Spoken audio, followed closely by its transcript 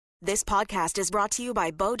This podcast is brought to you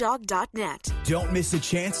by Bodog.net. Don't miss a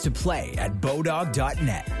chance to play at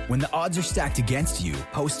Bodog.net. When the odds are stacked against you,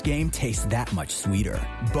 post-game tastes that much sweeter.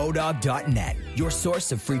 Bodog.net, your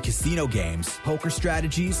source of free casino games, poker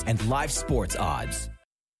strategies, and live sports odds.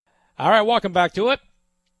 All right, welcome back to it.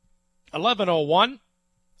 11:01.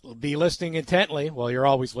 We'll be listening intently. Well, you're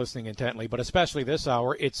always listening intently, but especially this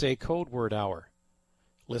hour, it's a code word hour.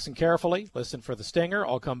 Listen carefully. Listen for the stinger.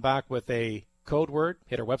 I'll come back with a code word.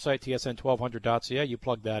 Hit our website, tsn1200.ca. You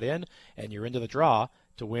plug that in, and you're into the draw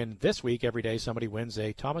to win this week. Every day somebody wins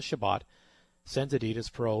a Thomas Chabot Sens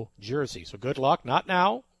Adidas Pro jersey. So good luck. Not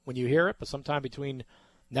now when you hear it, but sometime between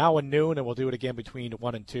now and noon, and we'll do it again between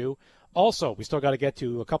 1 and 2. Also, we still got to get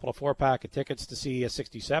to a couple of 4-pack of tickets to see a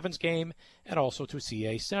 67s game and also to see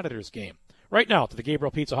a Senators game. Right now, to the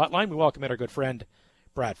Gabriel Pizza Hotline, we welcome in our good friend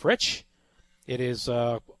Brad Fritsch. It has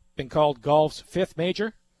been called golf's fifth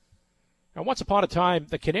major. And once upon a time,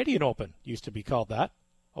 the Canadian Open used to be called that,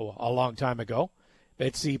 a long time ago.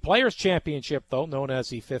 It's the Players' Championship, though, known as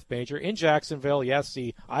the fifth major in Jacksonville. Yes,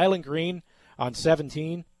 the Island Green on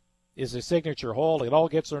 17 is a signature hole. It all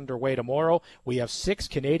gets underway tomorrow. We have 6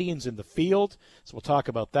 Canadians in the field, so we'll talk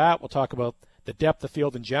about that. We'll talk about the depth of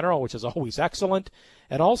field in general, which is always excellent.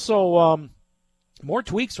 And also more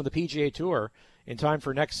tweaks from the PGA Tour in time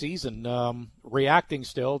for next season, reacting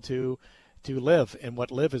still to LIV and what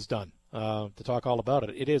LIV has done. To talk all about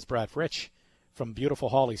it, it is Brad Fritsch from beautiful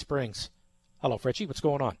Holly Springs. Hello, Fritchie. What's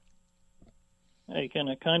going on? Hey, can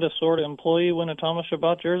a kind of sort of employee win a Thomas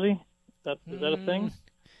Chabot jersey? Is that a thing?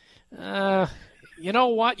 You know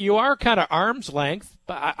what? You are kind of arm's length,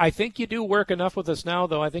 but I think you do work enough with us now,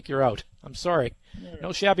 though. I think you're out. I'm sorry.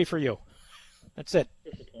 No shabby for you. That's it.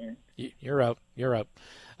 You're out. You're out.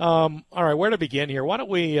 All right, where to begin here? Why don't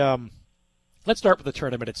we let's start with the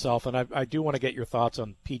tournament itself, and I do want to get your thoughts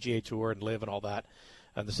on PGA Tour and LIV and all that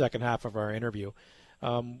in the second half of our interview.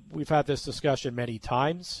 We've had this discussion many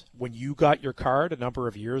times. When you got your card a number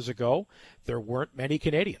of years ago, there weren't many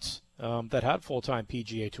Canadians that had full-time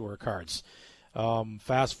PGA Tour cards.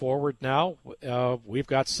 Fast forward now, we've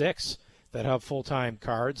got 6 that have full-time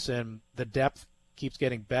cards, and the depth keeps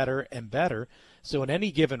getting better and better. So in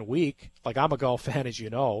any given week, like I'm a golf fan, as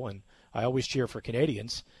you know, and I always cheer for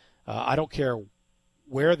Canadians. I don't care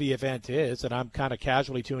where the event is, and I'm kind of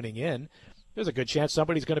casually tuning in. There's a good chance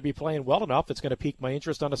somebody's going to be playing well enough that's going to pique my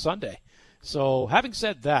interest on a Sunday. So having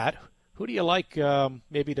said that, who do you like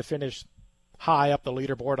maybe to finish high up the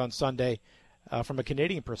leaderboard on Sunday from a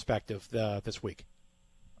Canadian perspective this week?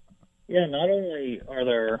 Yeah, not only are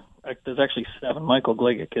there's actually 7. Michael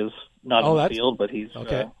Gligic is not in the field, but he's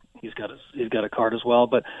got a card as well.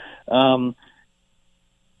 But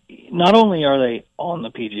not only are they on the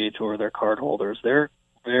PGA Tour, they're card holders. They're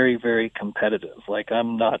very, very competitive. Like,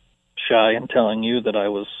 I'm not shy in telling you that I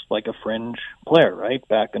was like a fringe player, right?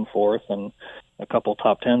 Back and forth and a couple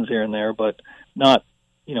top 10s here and there, but not,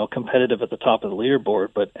 competitive at the top of the leaderboard.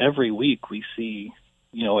 But every week we see,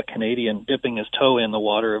 a Canadian dipping his toe in the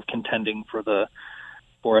water of contending for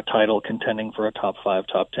a title, contending for a top 5,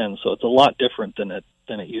 top 10. So it's a lot different than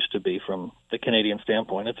it used to be from the Canadian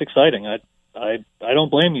standpoint. It's exciting. I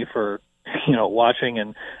don't blame you for, watching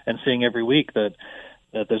and seeing every week that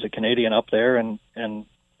there's a Canadian up there and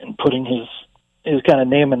putting his kind of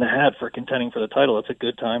name in the hat for contending for the title. It's a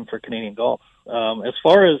good time for Canadian golf. As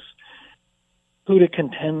far as who to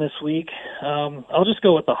contend this week, I'll just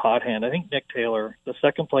go with the hot hand. I think Nick Taylor, the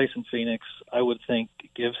second place in Phoenix, I would think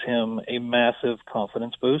gives him a massive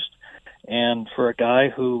confidence boost. And for a guy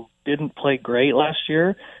who didn't play great last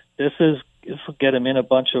year, this will get him in a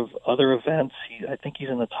bunch of other events. I think he's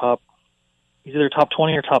in the he's either top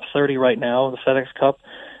 20 or top 30 right now, the FedEx Cup.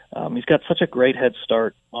 He's got such a great head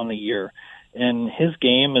start on the year, and his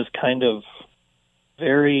game is kind of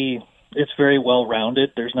very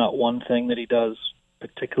well-rounded. There's not one thing that he does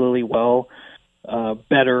particularly well,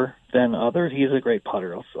 better than others. He's a great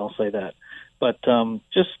putter, I'll say that. But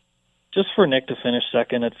just for Nick to finish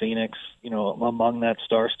second at Phoenix, among that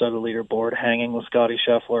star-studded leaderboard, hanging with Scottie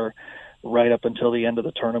Scheffler right up until the end of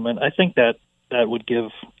the tournament, I think that would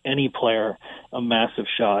give any player a massive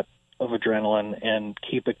shot of adrenaline and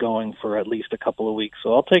keep it going for at least a couple of weeks.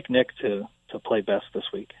 So I'll take Nick to play best this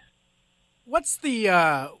week. What's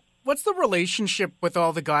the relationship with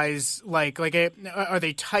all the guys like? Are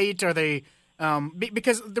they tight? Are they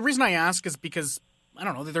because the reason I ask is because I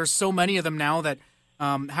don't know, there's so many of them now that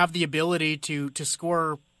have the ability to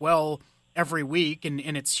score well every week, and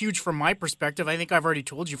it's huge from my perspective. I think I've already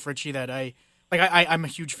told you, Fritchie, that I'm a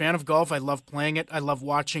huge fan of golf. I love playing it. I love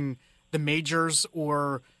watching the majors,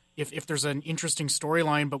 or if there's an interesting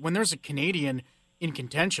storyline. But when there's a Canadian in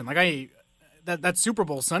contention, that Super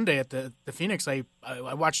Bowl Sunday at the Phoenix, I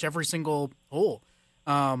watched every single hole.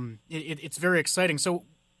 It's very exciting. So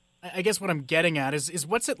I guess what I'm getting at is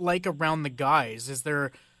what's it like around the guys? Is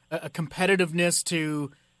there a competitiveness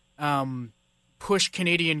to push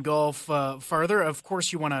Canadian golf farther? Of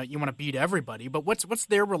course, you want to beat everybody, but what's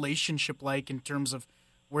their relationship like in terms of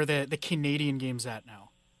where the Canadian game's at now?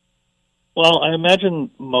 Well, I imagine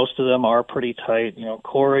most of them are pretty tight.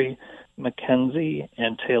 Corey, Mackenzie,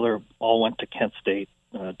 and Taylor all went to Kent State,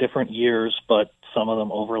 different years, but some of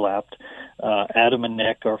them overlapped. Adam and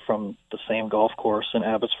Nick are from the same golf course in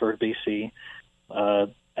Abbotsford, BC.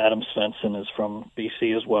 Adam Svensson is from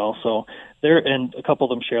BC as well. So and a couple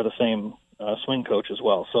of them share the same swing coach as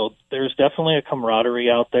well. So there's definitely a camaraderie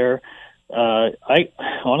out there. I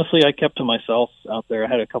honestly kept to myself out there. I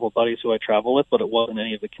had a couple of buddies who I travel with, but it wasn't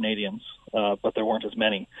any of the Canadians. But there weren't as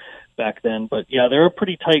many back then. But yeah, they're a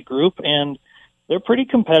pretty tight group, and they're pretty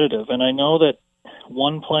competitive. And I know that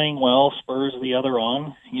one playing well spurs the other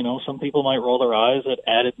on. Some people might roll their eyes at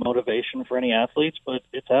added motivation for any athletes, but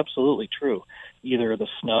it's absolutely true. Either the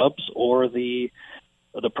snubs or the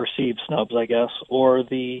perceived snubs, I guess, or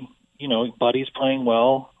the buddies playing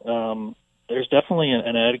well. There's definitely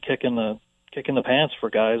an added kick in the pants for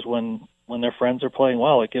guys when their friends are playing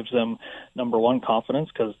well. It gives them, number one, confidence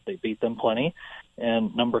because they beat them plenty,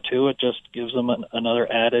 and number two, it just gives them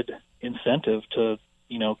another added incentive to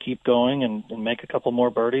keep going and make a couple more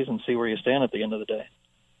birdies and see where you stand at the end of the day.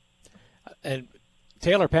 And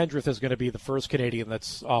Taylor Pendrith is going to be the first Canadian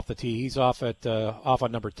that's off the tee. He's off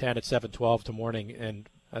on number 10 at 7:12 tomorrow morning, and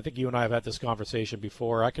I think you and I have had this conversation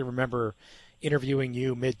before. I can remember interviewing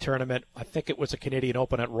you mid-tournament. I think it was a Canadian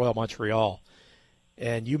Open at Royal Montreal,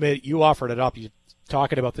 and you offered it up. You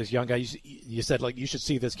talking about this young guy. You said you should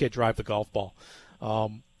see this kid drive the golf ball.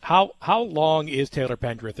 How long is Taylor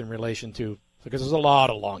Pendrith in relation to? Because there's a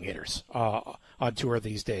lot of long hitters on tour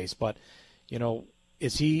these days, but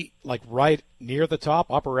is he right near the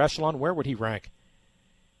top, upper echelon? Where would he rank?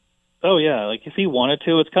 Oh yeah, if he wanted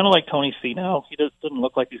to, it's kind of like Tony Finau. He doesn't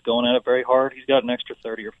look like he's going at it very hard. He's got an extra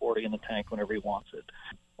 30 or 40 in the tank whenever he wants it.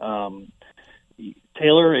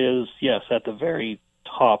 Taylor is, yes, at the very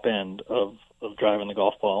top end of driving the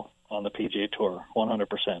golf ball on the PGA Tour,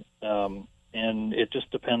 100%. And it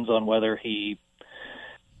just depends on whether he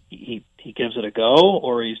gives it a go,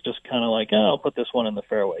 or he's just kind of I'll put this one in the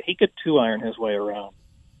fairway. He could 2-iron his way around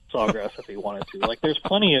Sawgrass if he wanted to. There's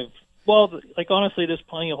plenty of, honestly, there's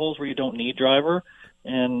plenty of holes where you don't need driver,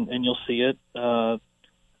 and you'll see it in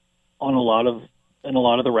a lot of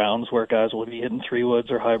the rounds where guys will be hitting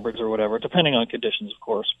 3-woods or hybrids or whatever, depending on conditions, of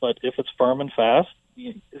course. But if it's firm and fast,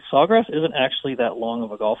 Sawgrass isn't actually that long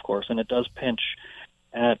of a golf course, and it does pinch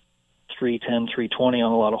at 310, 320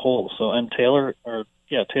 on a lot of holes. So, and Taylor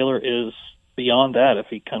is beyond that if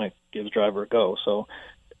he kind of gives driver a go. So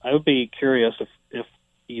I would be curious if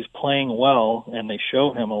he's playing well and they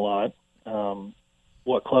show him a lot,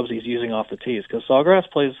 what clubs he's using off the tees. Because Sawgrass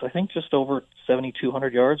plays, I think, just over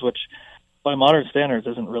 7,200 yards, which by modern standards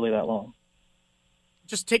isn't really that long.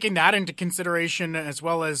 Just taking that into consideration, as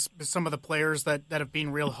well as some of the players that have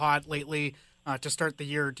been real hot lately to start the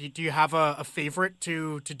year, do you have a favorite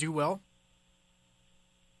to do well?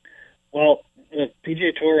 Well, the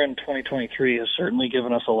PGA Tour in 2023 has certainly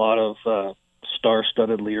given us a lot of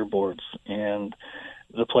star-studded leaderboards, and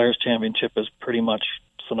the Players' Championship is pretty much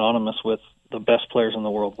synonymous with the best players in the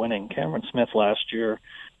world winning. Cameron Smith last year,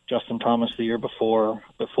 Justin Thomas the year before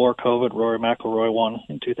COVID, Rory McIlroy won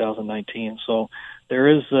in 2019. So there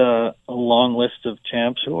is a long list of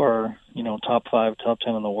champs who are, top 5, top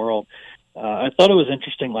 10 in the world. I thought it was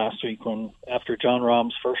interesting last week when, after Jon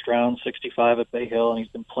Rahm's first round, 65 at Bay Hill, and he's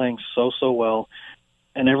been playing so well,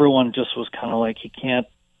 and everyone just was kind of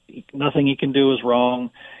nothing he can do is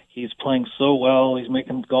wrong. He's playing so well, he's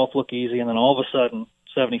making golf look easy, and then all of a sudden,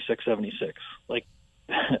 76.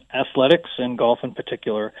 Athletics and golf in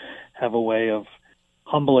particular have a way of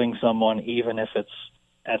humbling someone, even if it's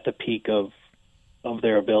at the peak of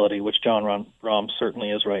their ability, which Jon Rahm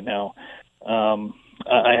certainly is right now.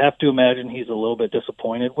 I have to imagine he's a little bit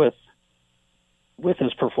disappointed with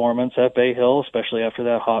his performance at Bay Hill, especially after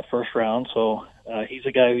that hot first round. So he's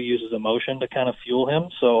a guy who uses emotion to kind of fuel him.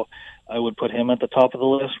 So I would put him at the top of the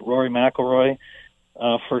list. Rory McIlroy,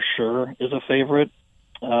 for sure, is a favorite.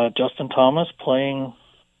 Justin Thomas playing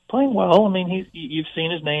well. I mean, you've seen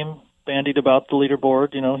his name bandied about the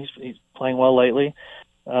leaderboard. He's playing well lately.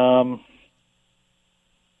 I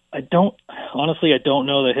don't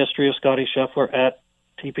know the history of Scottie Scheffler at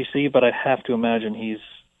TPC, but I have to imagine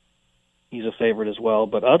he's a favorite as well.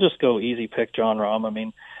 But I'll just go easy pick Jon Rahm. I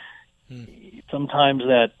mean, sometimes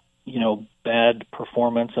bad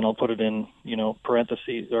performance, and I'll put it in,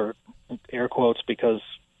 parentheses or air quotes, because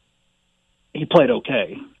he played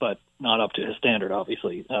okay, but not up to his standard,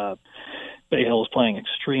 obviously. Bay Hill was playing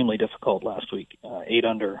extremely difficult last week. 8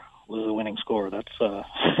 under was the winning score. That's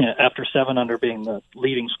after 7 under being the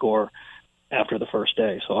leading score after the first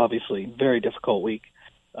day. So obviously, very difficult week.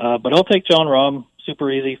 But I'll take Jon Rahm,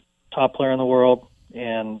 super easy, top player in the world,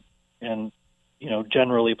 and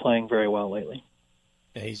generally playing very well lately.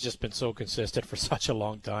 Yeah, he's just been so consistent for such a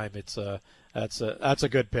long time. It's that's a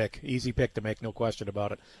good pick, easy pick to make, no question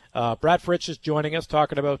about it. Brad Fritsch is joining us,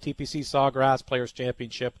 talking about TPC Sawgrass Players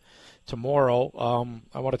Championship tomorrow.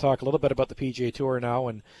 I want to talk a little bit about the PGA Tour now,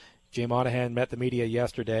 and Jay Monahan met the media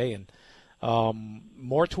yesterday, and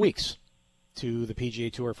more tweaks to the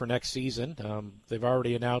PGA Tour for next season. They've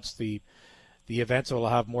already announced the events will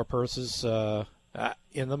have more purses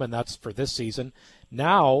in them, and that's for this season.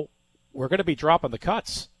 Now we're going to be dropping the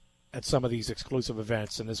cuts at some of these exclusive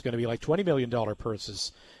events, and there's going to be like $20 million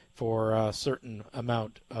purses for a certain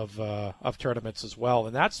amount of tournaments as well.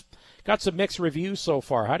 And that's got some mixed reviews so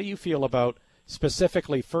far. How do you feel about,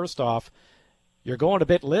 specifically, first off, you're going a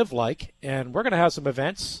bit live-like, and we're going to have some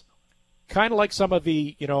events kind of like some of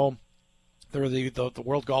the, there are the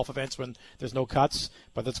World Golf events when there's no cuts,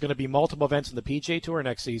 but there's going to be multiple events in the PGA Tour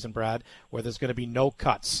next season, Brad, where there's going to be no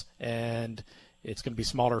cuts, and it's going to be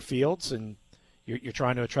smaller fields, and you're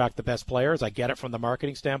trying to attract the best players. I get it from the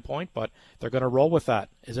marketing standpoint, but they're going to roll with that.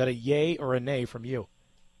 Is that a yay or a nay from you?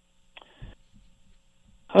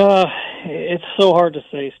 It's so hard to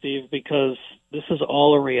say, Steve, because this is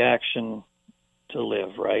all a reaction to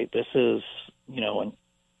live, right? This is, an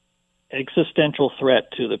existential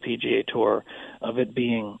threat to the PGA Tour of it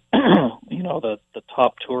being, the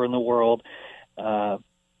top tour in the world.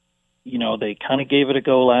 They kind of gave it a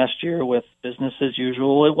go last year with business as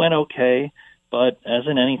usual. It went okay, but as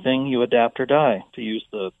in anything, you adapt or die, to use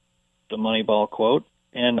the Moneyball quote.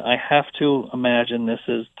 And I have to imagine this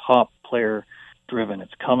is top player driven.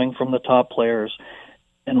 It's coming from the top players.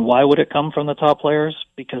 And why would it come from the top players?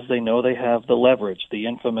 Because they know they have the leverage, the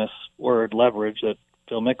infamous word leverage that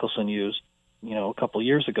Phil Mickelson used, a couple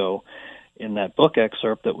years ago in that book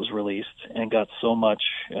excerpt that was released, and got so much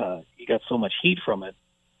heat from it.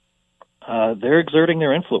 They're exerting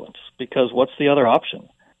their influence, because what's the other option?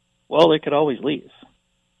 Well, they could always leave.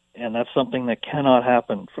 And that's something that cannot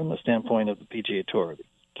happen from the standpoint of the PGA Tour. They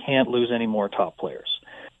can't lose any more top players.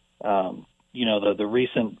 The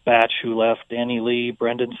recent batch who left, Danny Lee,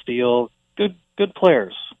 Brendan Steele, good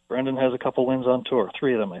players. Brendan has a couple wins on tour,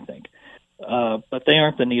 3 of them, I think. But they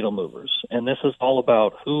aren't the needle movers. And this is all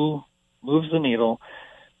about who moves the needle,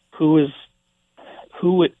 it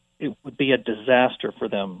would be a disaster for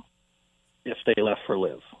them if they left for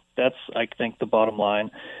live. That's, I think, the bottom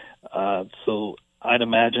line. So I'd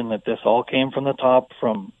imagine that this all came from the top,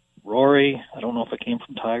 from Rory. I don't know if it came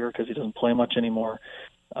from Tiger because he doesn't play much anymore.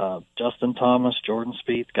 Justin Thomas, Jordan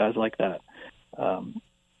Spieth, guys like that.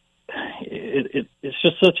 It's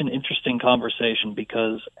just such an interesting conversation,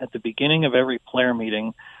 because at the beginning of every player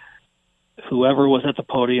meeting, whoever was at the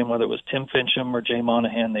podium, whether it was Tim Fincham or Jay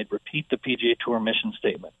Monahan, they'd repeat the PGA Tour mission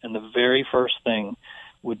statement. And the very first thing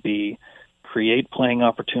would be create playing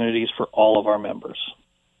opportunities for all of our members.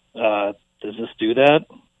 Does this do that?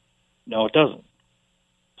 No, it doesn't.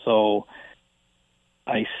 So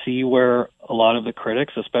I see where a lot of the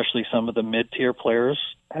critics, especially some of the mid-tier players,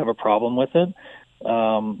 have a problem with it.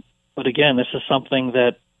 But again, this is something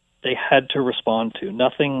that they had to respond to.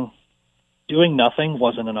 Doing nothing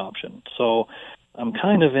wasn't an option. So I'm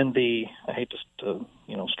kind of I hate to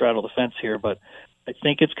straddle the fence here, but I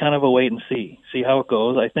think it's kind of a wait and see how it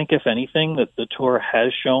goes. I think, if anything, that the tour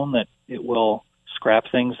has shown that it will scrap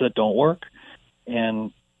things that don't work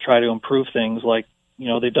and try to improve things, like,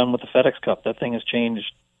 they've done with the FedEx Cup. That thing has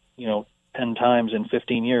changed, 10 times in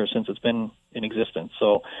 15 years since it's been in existence.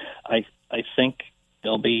 So I think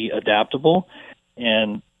they'll be adaptable,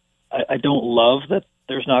 and I don't love that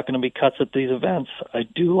there's not going to be cuts at these events. I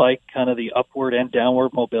do like kind of the upward and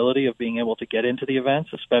downward mobility of being able to get into the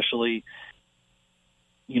events, especially,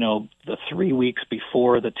 the 3 weeks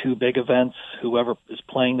before the 2 big events. Whoever is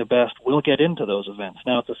playing the best will get into those events.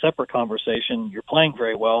 Now, it's a separate conversation. You're playing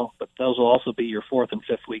very well, but those will also be your 4th and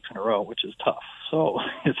 5th weeks in a row, which is tough. So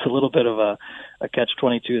it's a little bit of a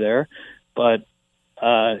catch-22 there. But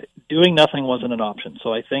doing nothing wasn't an option.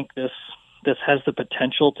 So I think this has the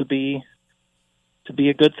potential to be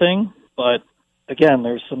a good thing. But again,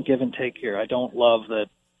 there's some give and take here. I don't love that,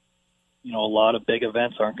 a lot of big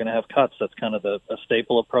events aren't going to have cuts. That's kind of a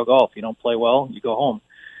staple of pro golf. You don't play well, you go home.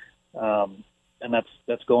 And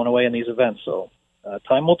that's going away in these events. So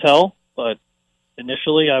time will tell, but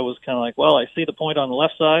initially I was kind of like, well, I see the point on the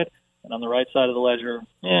left side, and on the right side of the ledger,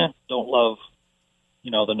 don't love,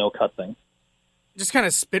 the no-cut thing. Just kind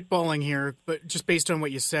of spitballing here, but just based on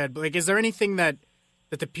what you said, but is there anything that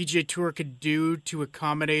the PGA Tour could do to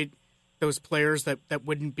accommodate those players that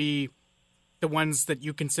wouldn't be the ones that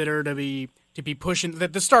you consider to be pushing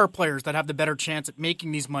the star players that have the better chance at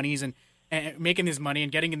making these monies and making this money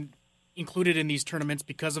and getting included in these tournaments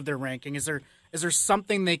because of their ranking? Is there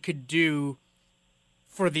something they could do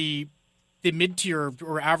for the mid-tier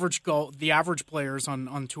or average players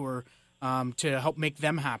on tour to help make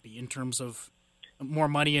them happy in terms of more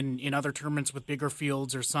money in other tournaments with bigger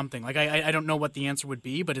fields or something? I don't know what the answer would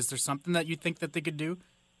be, but is there something that you think that they could do?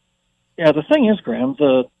 Yeah, the thing is, Graham,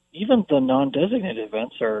 even the non-designated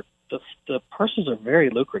events the purses are very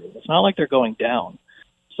lucrative. It's not like they're going down.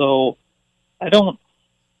 So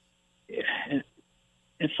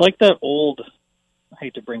it's like that old, I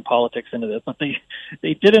hate to bring politics into this, but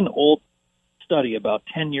they did an old study about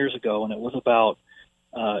 10 years ago, and it was about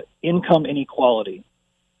income inequality.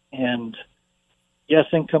 And yes,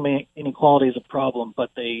 income inequality is a problem,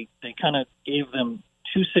 but they kind of gave them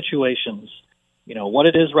two situations, what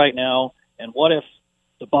it is right now, and what if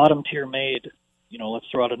the bottom tier made, let's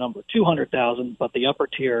throw out a number, 200,000, but the upper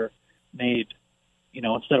tier made,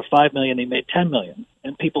 instead of 5 million, they made 10 million.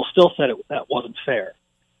 And people still said that wasn't fair,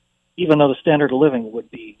 even though the standard of living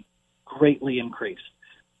would be greatly increased.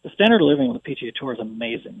 The standard of living on the PGA Tour is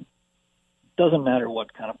amazing. Doesn't matter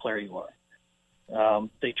what kind of player you are.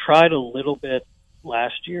 They tried a little bit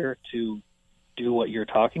last year to do what you're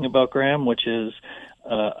talking about, Graham, which is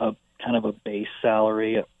a kind of a base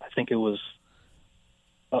salary. I think it was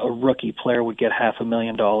a rookie player would get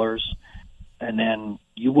 $500,000, and then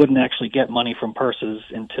you wouldn't actually get money from purses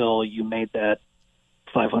until you made that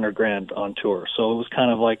 $500,000 on tour. So it was kind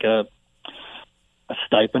of like a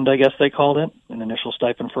stipend, I guess they called it, an initial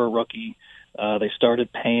stipend for a rookie. They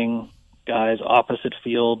started paying guys opposite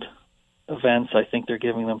field events. I think they're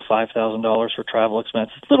giving them $5,000 for travel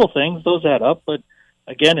expenses. Little things, those add up. But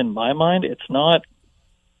again, in my mind, that's not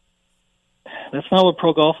what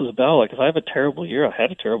pro golf is about. Like, if I have a terrible year, I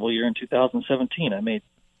had a terrible year in 2017. I made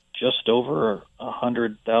just over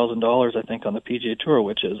 $100,000, I think, on the PGA Tour,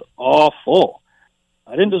 which is awful.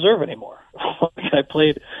 I didn't deserve any more. I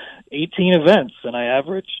played 18 events, and I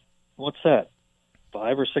averaged, what's that,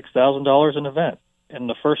 $5,000 or $6,000 an event. And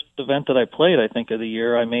the first event that I played, I think, of the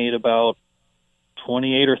year, I made about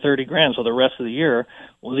 28 or 30 grand. So the rest of the year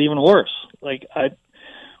was even worse.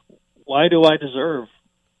 Why do I deserve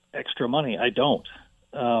extra money? I don't.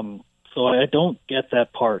 So I don't get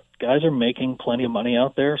that part. Guys are making plenty of money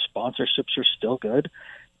out there. Sponsorships are still good,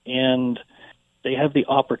 and they have the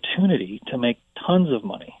opportunity to make tons of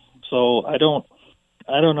money. So I don't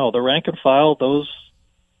know. The rank and file, those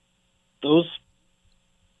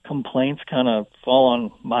complaints kind of fall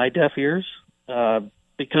on my deaf ears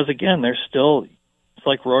because, again, it's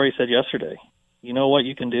like Rory said yesterday. You know what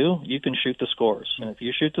you can do? You can shoot the scores. And if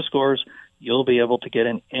you shoot the scores, you'll be able to get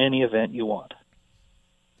in any event you want.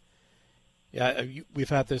 Yeah, we've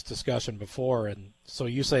had this discussion before, and so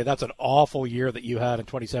you say that's an awful year that you had in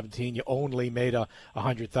 2017. You only made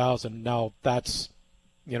 $100,000. Now that's,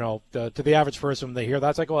 to the average person when they hear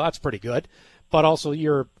that's like, well, that's pretty good. But also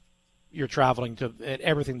you're traveling to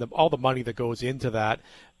everything, all the money that goes into that.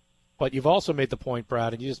 But you've also made the point,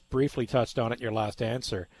 Brad, and you just briefly touched on it in your last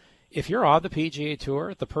answer. If you're on the PGA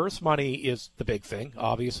Tour, the purse money is the big thing,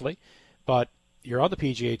 obviously. But you're on the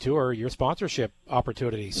PGA Tour, your sponsorship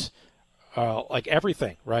opportunities, like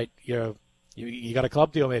everything, right? You got a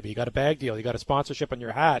club deal, maybe you got a bag deal, you got a sponsorship on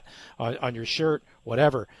your hat, on your shirt,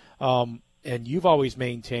 whatever. And you've always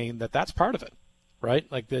maintained that that's part of it, right?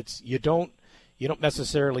 Like you don't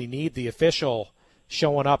necessarily need the official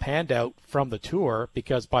showing up handout from the tour,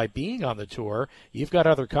 because by being on the tour, you've got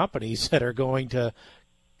other companies that are going to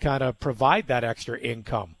kind of provide that extra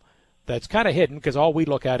income that's kind of hidden, because all we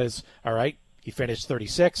look at is, all right, he finished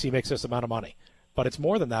 36, he makes this amount of money. But it's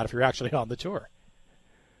more than that if you're actually on the tour.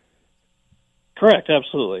 Correct,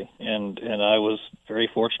 absolutely. And I was very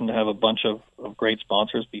fortunate to have a bunch of great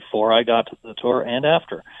sponsors before I got to the tour and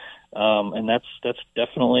after. And that's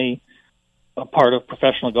definitely a part of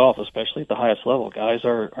professional golf, especially at the highest level. Guys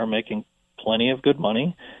are making plenty of good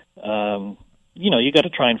money. You got to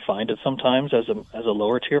try and find it sometimes as a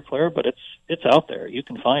lower tier player, but it's out there. You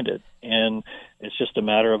can find it, and it's just a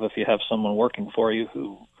matter of if you have someone working for you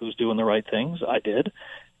who's doing the right things. I did,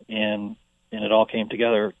 and it all came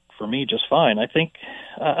together for me just fine. I think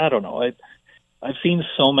I don't know. I've seen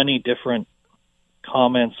so many different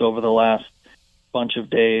comments over the last bunch of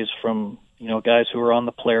days from guys who are on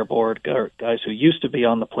the player board, guys who used to be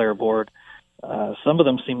on the player board, some of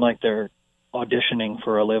them seem like they're auditioning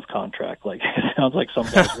for a live contract. Like, it sounds like some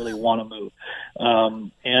guys really want to move.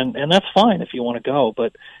 And that's fine if you want to go,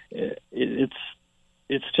 but it's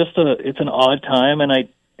just it's an odd time. And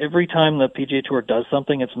every time the PGA Tour does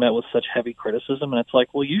something, it's met with such heavy criticism. And it's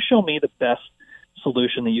like, well, you show me the best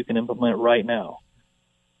solution that you can implement right now.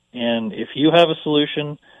 And if you have a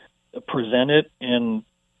solution, present it, and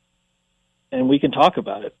we can talk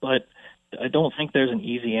about it. But I don't think there's an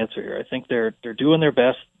easy answer here. I think they're doing their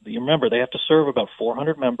best. You remember, they have to serve about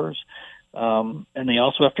 400 members, and they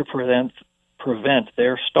also have to prevent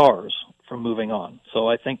their stars from moving on. So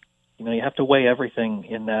I think you have to weigh everything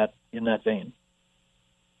in that vein.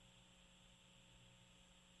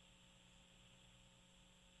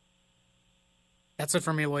 That's it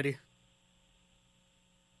for me, Lloydie.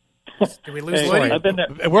 Did we lose Hey, Lloydie? I've been there.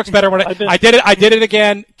 It works better when I did it. I did it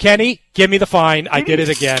again. Kenny, give me the fine. I did it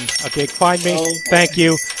again. Okay, find me. Thank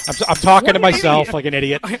you. I'm talking to myself like an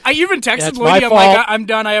idiot. I even texted That's my Lloydie. I'm fault. like, I'm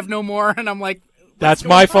done. I have no more. And I'm like, That's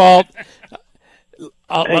my fault.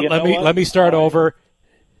 Hey, Let me start over.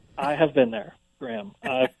 I have been there, Graham.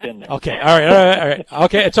 I've been there. Okay. All right.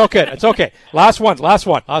 Okay. It's okay. Last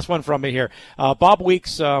one from me here. Bob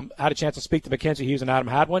Weeks had a chance to speak to Mackenzie Hughes and Adam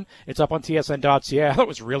Hadwin. It's up on tsn.ca. I thought it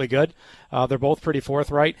was really good. They're both pretty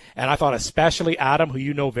forthright. And I thought especially Adam, who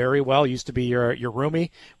you know very well, used to be your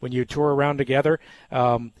roomie when you tour around together,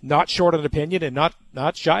 not short an opinion and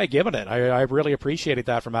not shy of giving it. I really appreciated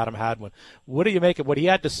that from Adam Hadwin. What do you make of what he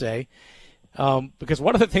had to say? Because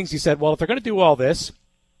one of the things he said, well, if they're going to do all this,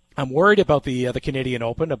 I'm worried about the Canadian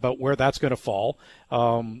Open, about where that's going to fall,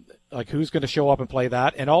 like who's going to show up and play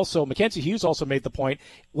that. And also, Mackenzie Hughes also made the point,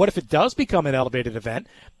 what if it does become an elevated event?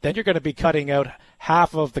 Then you're going to be cutting out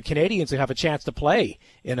half of the Canadians who have a chance to play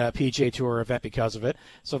in a PGA Tour event because of it.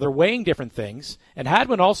 So they're weighing different things. And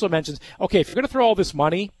Hadwin also mentions, okay, if you're going to throw all this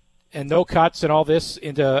money and no cuts and all this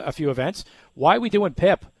into a few events, why are we doing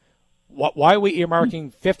PIP? Why are we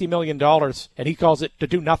earmarking $50 million? And he calls it to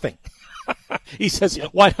do nothing. He says,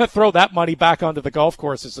 why not throw that money back onto the golf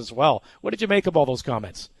courses as well? What did you make of all those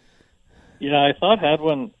comments? Yeah, I thought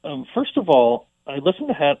Hadwin, first of all, I listened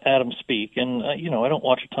to Adam speak, and, I don't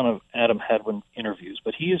watch a ton of Adam Hadwin interviews,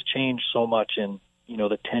 but he has changed so much in,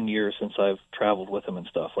 the 10 years since I've traveled with him and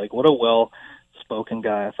stuff. Like, what a well-spoken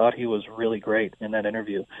guy. I thought he was really great in that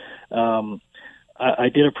interview. I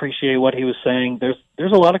did appreciate what he was saying.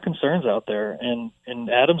 There's a lot of concerns out there, and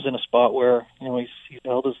Adam's in a spot where he's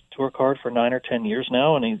held his tour card for 9 or 10 years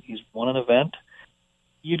now, and he's won an event.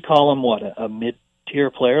 You'd call him a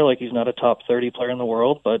mid-tier player, like he's not a top 30 player in the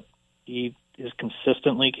world, but he is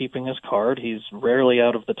consistently keeping his card. He's rarely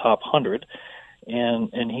out of the top 100,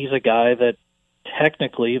 and he's a guy that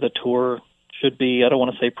technically the tour should be, I don't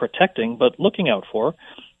want to say protecting, but looking out for,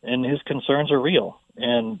 and his concerns are real.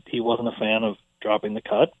 And he wasn't a fan of dropping the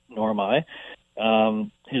cut, nor am I.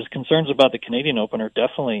 His concerns about the Canadian Open are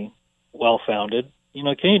definitely well-founded.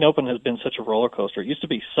 Canadian Open has been such a roller coaster. It used to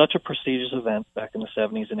be such a prestigious event back in the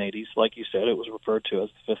 70s and 80s. Like you said, it was referred to as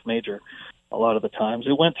the fifth major a lot of the times.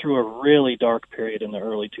 It went through a really dark period in the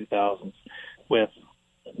early 2000s with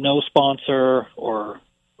no sponsor or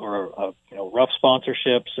rough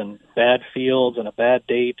sponsorships and bad fields and a bad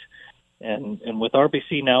date. And with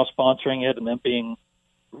RBC now sponsoring it and then being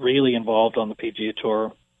really involved on the PGA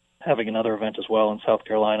Tour, having another event as well in South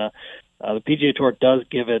Carolina, the PGA Tour does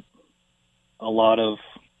give it a lot of,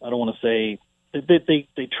 I don't want to say,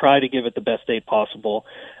 they try to give it the best date possible.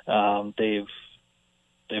 They've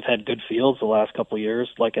had good fields the last couple of years,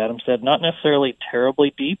 like Adam said, not necessarily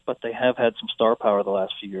terribly deep, but they have had some star power the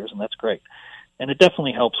last few years, and that's great. And it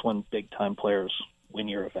definitely helps when big-time players win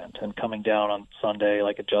your event. And coming down on Sunday,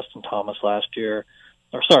 like a Justin Thomas last year,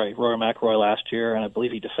 Rory McIlroy last year, and I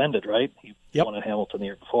believe he defended, right? He won at Hamilton the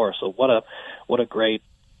year before. So what a great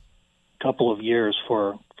couple of years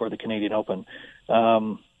for the Canadian Open.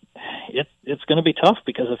 It's going to be tough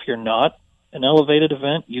because if you're not an elevated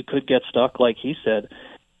event, you could get stuck, like he said,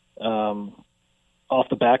 off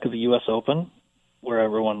the back of the U.S. Open, where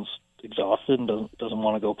everyone's exhausted and doesn't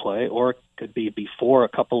want to go play, or it could be before a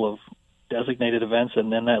couple of designated events,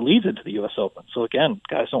 and then that leads into the U.S. Open. So again,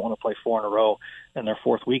 guys don't want to play 4 in a row and their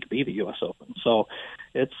fourth week be the U.S. Open. So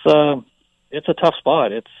it's a tough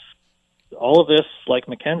spot. It's all of this, like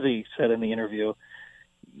Mackenzie said in the interview,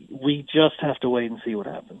 we just have to wait and see what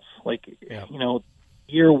happens.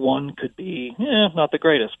 Year one could be not the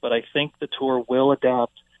greatest, but I think the tour will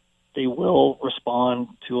adapt. They will respond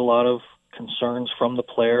to a lot of concerns from the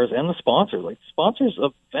players and the sponsors. Like sponsors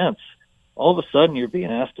of events, all of a sudden you're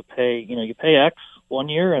being asked to pay, you pay X one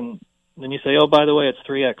year and then you say, oh, by the way, it's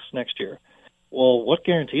 3X next year. Well, what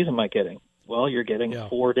guarantees am I getting? Well, you're getting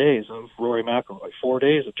 4 days of Rory McIlroy, 4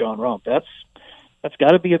 days of Jon Rahm. That's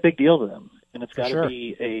got to be a big deal to them, and it's got to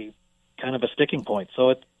be a kind of a sticking point.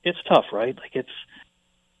 So it's tough, right? Like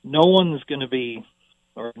no one's going to be,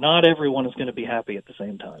 or not everyone is going to be happy at the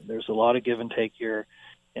same time. There's a lot of give and take here,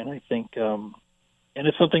 and I think, and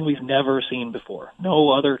it's something we've never seen before.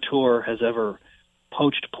 No other tour has ever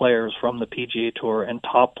poached players from the PGA Tour and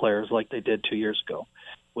top players like they did 2 years ago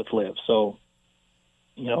with LIV. So,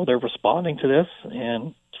 they're responding to this,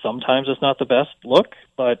 and sometimes it's not the best look,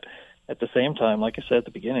 but at the same time, like I said at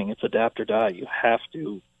the beginning, it's adapt or die. You have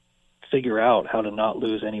to figure out how to not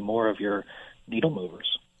lose any more of your needle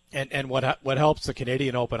movers. And what helps the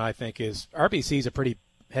Canadian Open, I think, is RBC is a pretty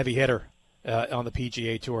heavy hitter on the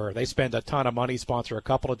PGA Tour. They spend a ton of money, sponsor a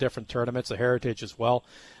couple of different tournaments, the Heritage as well.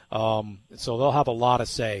 So they'll have a lot of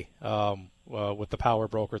say with the power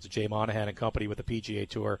brokers, Jay Monahan and company with the PGA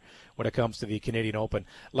Tour when it comes to the Canadian Open.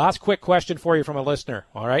 Last quick question for you from a listener,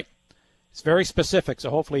 all right? It's very specific, so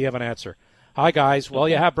hopefully you have an answer. Hi, guys. Well,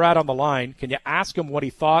 you have Brad on the line. Can you ask him what he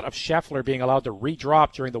thought of Scheffler being allowed to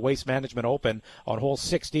redrop during the Waste Management Open on hole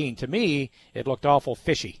 16? To me, it looked awful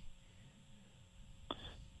fishy.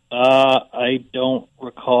 I don't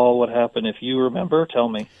recall what happened. If you remember, tell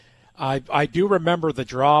me. I do remember the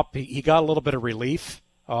drop. He got a little bit of relief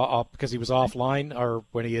because he was offline, or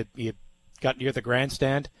when he had got near the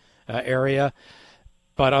grandstand area.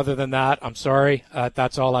 But other than that, I'm sorry.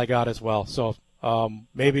 That's all I got as well. So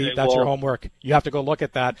maybe that's your homework. You have to go look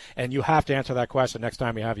at that, and you have to answer that question next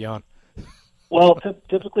time we have you on. Well,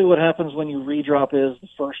 typically what happens when you redrop is the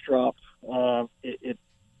first drop,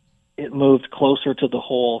 it moved closer to the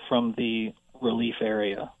hole from the relief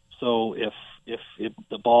area. So if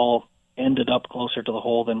the ball ended up closer to the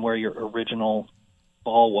hole than where your original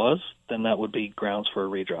ball was, then that would be grounds for a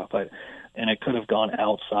redrop. And it could have gone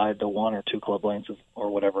outside the 1 or 2 club lengths or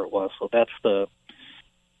whatever it was. So that's what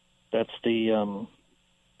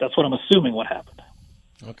I'm assuming what happened.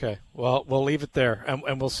 Okay. Well, we'll leave it there,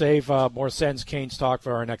 and we'll save more Sens Canes talk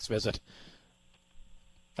for our next visit.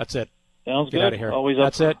 That's it. Sounds Get good. out of here. Always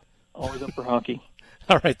up for hockey.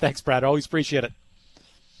 All right. Thanks, Brad. Always appreciate it.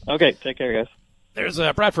 Okay. Take care, guys. There's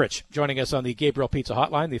Brad Fritsch joining us on the Gabriel Pizza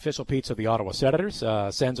Hotline, the official pizza of the Ottawa Senators.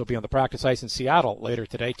 Sens will be on the practice ice in Seattle later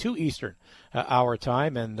today, 2 Eastern hour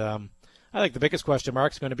time. And I think the biggest question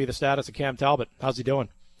mark is going to be the status of Cam Talbot. How's he doing?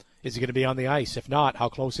 Is he going to be on the ice? If not, how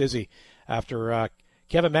close is he? After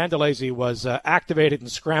Kevin Mandolese was activated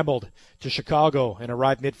and scrambled to Chicago and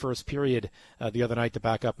arrived mid-first period the other night to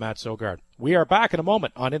back up Matt Sogard. We are back in a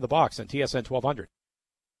moment on In the Box on TSN 1200.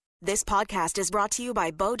 This podcast is brought to you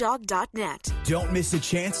by Bodog.net. Don't miss a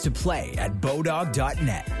chance to play at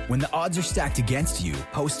Bodog.net. When the odds are stacked against you,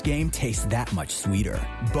 post-game tastes that much sweeter.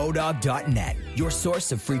 Bodog.net, your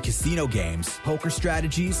source of free casino games, poker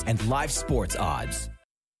strategies, and live sports odds.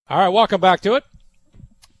 All right, welcome back to it.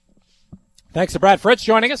 Thanks to Brad Fritsch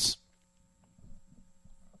joining us.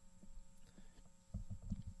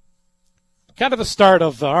 Kind of the start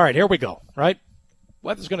of, all right, here we go, right?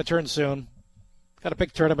 Weather's going to turn soon. Got a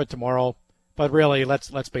big tournament tomorrow. But really,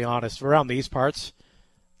 let's be honest. Around these parts,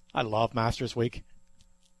 I love Masters Week.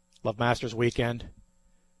 Love Masters Weekend.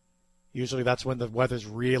 Usually that's when the weather's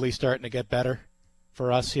really starting to get better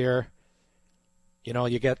for us here. You know,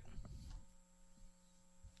 you got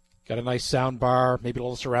a nice sound bar, maybe a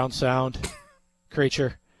little surround sound.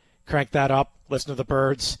 Creature, crank that up, listen to the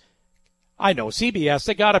birds. I know, CBS,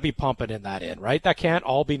 they got to be pumping that in, right? That can't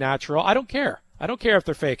all be natural. I don't care. I don't care if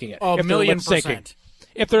they're faking it. Oh, if $1,000,000%.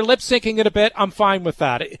 If they're lip syncing it a bit, I'm fine with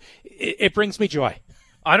that. It brings me joy.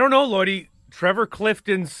 I don't know, Lloydie. Trevor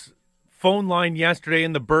Clifton's phone line yesterday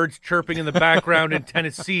and the birds chirping in the background in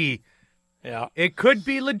Tennessee. Yeah. It could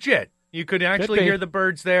be legit. You could actually hear the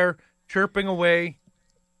birds there chirping away.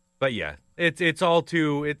 But yeah, it's all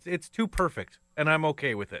too perfect, and I'm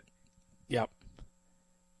okay with it. Yep.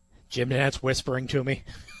 Jim Nantz whispering to me.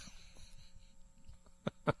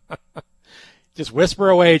 Just whisper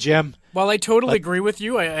away, Jim. Well, I totally agree with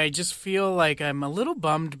you. I just feel like I'm a little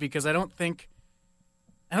bummed because I don't think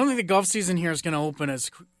the golf season here is going to open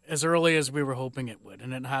as early as we were hoping it would,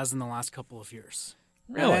 and it has in the last couple of years.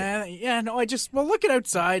 Really? Well, look at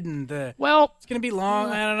outside, and it's going to be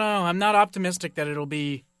long. I don't know. I'm not optimistic that it'll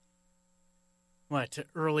be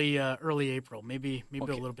early April, maybe a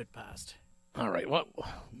little bit past. All right. Well,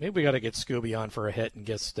 maybe we got to get Scooby on for a hit and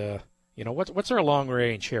just what's our long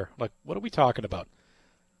range here? Like, what are we talking about?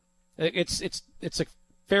 It's a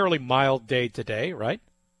fairly mild day today, right?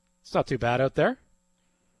 It's not too bad out there.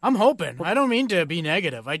 I'm hoping. I don't mean to be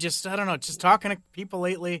negative. I don't know. Just talking to people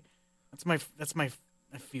lately, that's my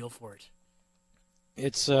I feel for it.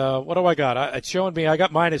 It's what do I got? It's showing me I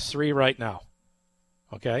got -3 right now.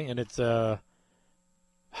 Okay, and it's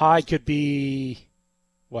high could be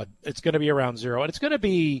what? It's going to be around 0, and it's going to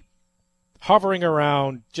be hovering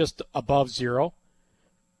around just above 0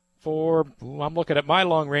 for, I'm looking at my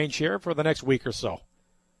long range here, for the next week or so.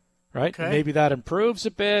 Right? Okay. Maybe that improves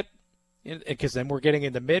a bit, because then we're getting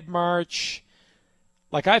into mid-March.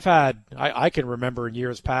 Like I can remember in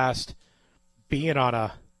years past being on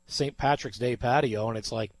a St. Patrick's Day patio, and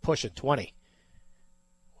it's like pushing 20.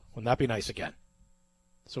 Wouldn't that be nice again?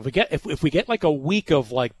 So if we get like a week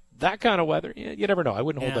of like that kind of weather, you never know. I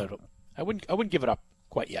wouldn't hold out. I wouldn't give it up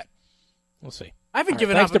quite yet. We'll see. I haven't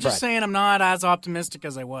given up. I'm just saying I'm not as optimistic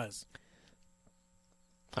as I was.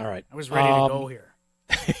 All right. I was ready to go here.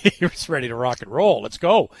 You're just ready to rock and roll. Let's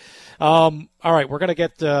go. All right. We're going to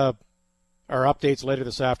get our updates later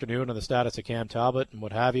this afternoon on the status of Cam Talbot and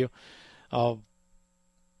what have you.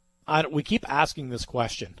 We keep asking this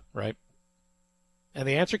question, right? And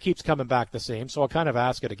the answer keeps coming back the same, so I'll kind of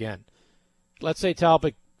ask it again. Let's say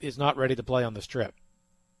Talbot is not ready to play on this trip.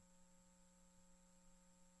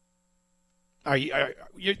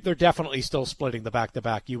 They're definitely still splitting the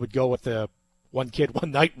back-to-back. You would go with the one kid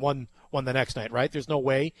one night, one the next night, right? There's no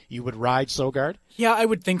way you would ride Sogard? Yeah, I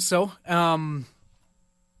would think so.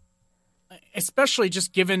 Especially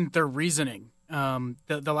just given their reasoning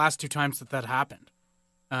the last 2 times that happened,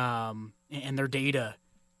 and their data.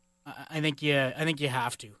 I think you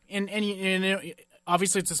have to. And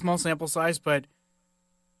obviously it's a small sample size, but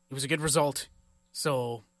it was a good result.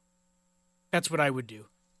 So that's what I would do.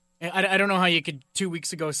 I don't know how you could 2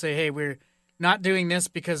 weeks ago say, hey, we're not doing this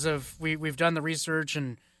because of we've done the research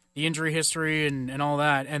and the injury history and all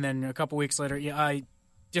that, and then a couple weeks later, I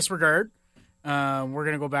disregard. We're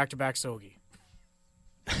going to go back-to-back Sogi.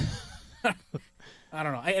 I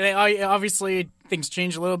don't know. I obviously, things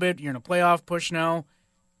change a little bit. You're in a playoff push now.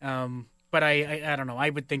 But I don't know. I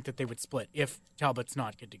would think that they would split if Talbot's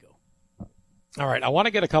not good to go. All right. I want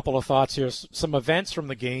to get a couple of thoughts here. Some events from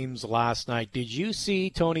the games last night. Did you see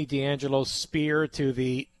Tony DeAngelo's spear to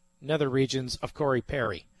the nether regions of Corey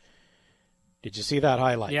Perry? Did you see that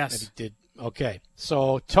highlight? Yes. Did. Okay.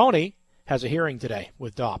 So Tony has a hearing today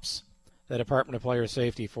with DOPS, the Department of Player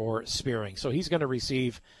Safety, for spearing. So he's going to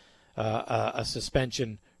receive a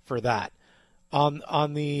suspension for that.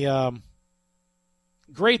 On the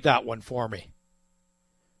grade that one for me.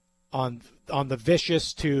 On the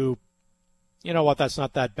vicious to, you know what, that's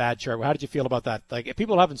not that bad chart. How did you feel about that? Like, if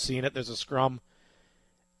people haven't seen it, there's a scrum,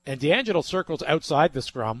 and DeAngelo circles outside the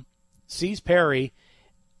scrum, sees Perry,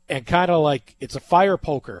 and kind of like it's a fire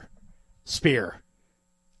poker spear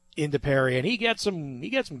into Perry, and he gets him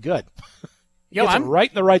good. Gets him right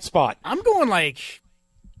in the right spot. I'm going like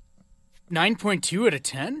 9.2 out of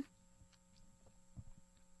 10.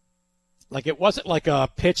 Like, it wasn't like a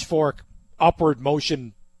pitchfork upward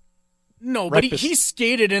motion. No, but he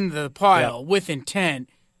skated into the pile with intent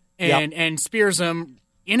and spears him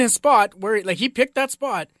in his spot where he picked that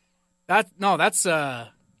spot. That's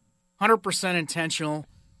 100% intentional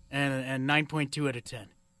and 9.2 out of 10.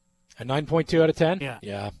 A 9.2 out of 10?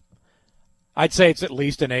 Yeah. I'd say it's at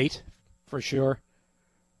least an 8 for sure.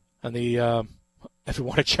 And the if you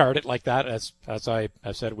want to chart it like that, as I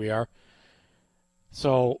have said, we are.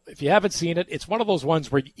 So if you haven't seen it, it's one of those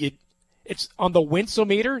ones where it's on the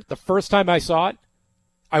wince-o-meter. The first time I saw it,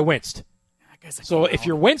 I winced. So if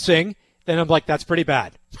you're wincing, then I'm like, that's pretty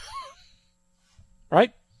bad.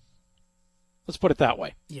 Right? Let's put it that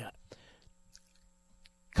way. Yeah.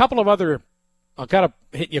 Couple of other, I'm kind of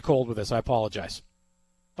hitting you cold with this. I apologize.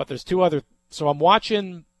 But there's 2 other. So I'm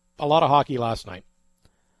watching a lot of hockey last night.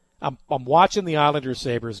 I'm watching the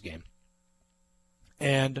Islanders-Sabres game.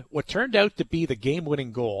 And what turned out to be the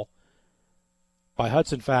game-winning goal by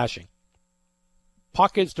Hudson Fasching.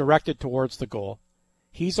 Puck is directed towards the goal.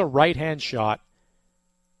 He's a right-hand shot.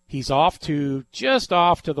 He's just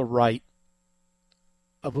off to the right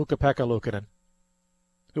of Ukko-Pekka Luukkonen,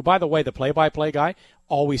 who, by the way, the play-by-play guy,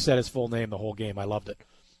 always said his full name the whole game. I loved it.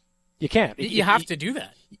 You can't. You have to do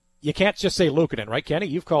that. You can't just say Luukkonen, right, Kenny?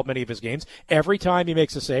 You've called many of his games. Every time he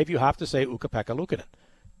makes a save, you have to say Ukko-Pekka Luukkonen.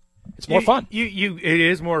 It's more fun. It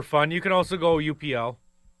is more fun. You can also go UPL.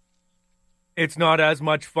 It's not as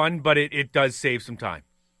much fun, but it does save some time.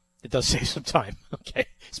 It does save some time, okay.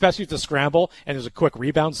 Especially if it's a scramble and there's a quick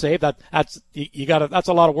rebound save. That's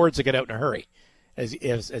a lot of words to get out in a hurry as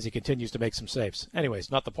he continues to make some saves.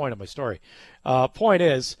 Anyways, not the point of my story. Point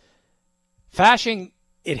is, Fasching,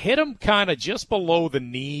 it hit him kind of just below the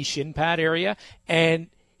knee shin pad area, and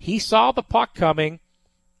he saw the puck coming,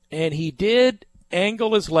 and he did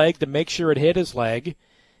angle his leg to make sure it hit his leg,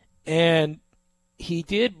 and he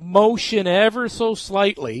did motion ever so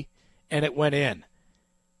slightly, and it went in.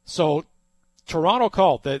 So Toronto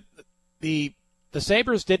called that the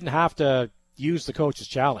Sabres didn't have to use the coach's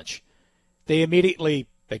challenge. They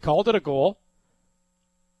called it a goal.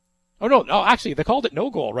 Oh, no, actually, they called it no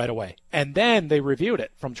goal right away. And then they reviewed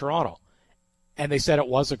it from Toronto, and they said it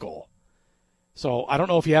was a goal. So I don't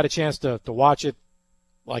know if you had a chance to watch it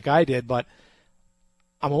like I did, but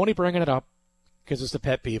I'm only bringing it up because it's a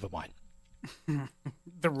pet peeve of mine.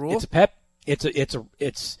 The rule? It's a pet.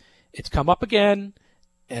 It's come up again,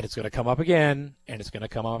 and it's going to come up again, and it's going to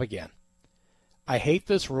come up again. I hate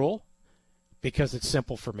this rule because it's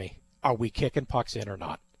simple for me. Are we kicking pucks in or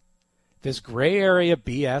not? This gray area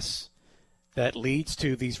BS that leads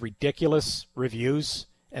to these ridiculous reviews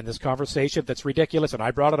and this conversation that's ridiculous, and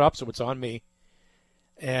I brought it up, so it's on me.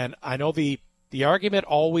 And I know the argument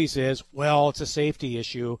always is, well, it's a safety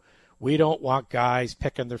issue. We don't want guys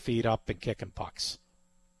picking their feet up and kicking pucks.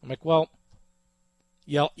 I'm like, well,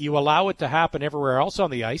 you allow it to happen everywhere else on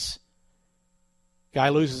the ice. Guy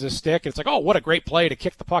loses his stick, and it's like, oh, what a great play to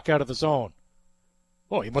kick the puck out of the zone.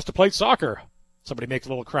 Oh, he must have played soccer. Somebody makes a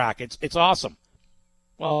little crack. It's awesome.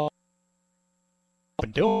 Well, I've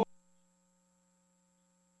been doing.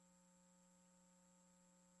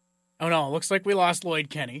 Oh, no, it looks like we lost Lloyd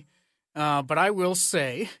Kenny. But I will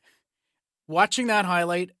say, watching that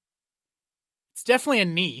highlight, it's definitely a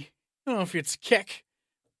knee. I don't know if it's a kick.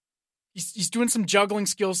 He's doing some juggling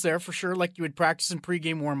skills there for sure, like you would practice in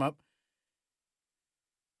pregame warm-up.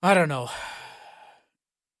 I don't know.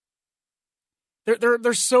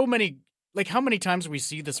 There's so many, like how many times we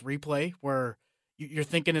see this replay where you're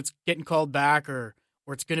thinking it's getting called back or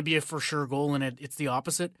it's going to be a for sure goal and it's the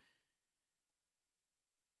opposite.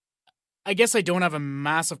 I guess I don't have a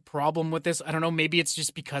massive problem with this. I don't know. Maybe it's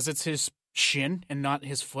just because it's his shin and not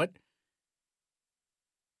his foot.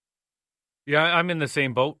 Yeah, I'm in the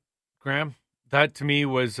same boat, Graham. That to me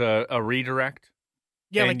was a redirect.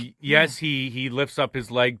 Yeah, and yes, he lifts up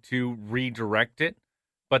his leg to redirect it,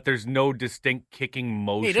 but there's no distinct kicking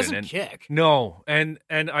motion. He doesn't kick. No, and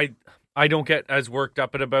I don't get as worked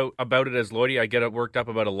up about it as Lloydie. I get worked up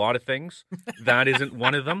about a lot of things. That isn't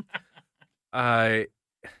one of them. I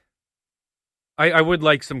would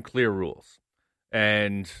like some clear rules,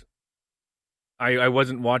 and I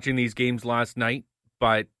wasn't watching these games last night,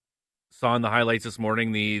 but saw in the highlights this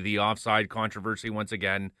morning the offside controversy once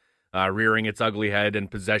again, rearing its ugly head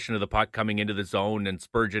and possession of the puck coming into the zone and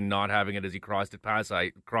Spurgeon not having it as he crossed it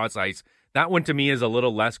cross ice. That one to me is a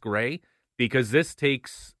little less gray because this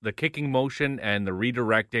takes the kicking motion and the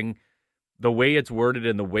redirecting. The way it's worded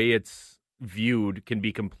and the way it's viewed can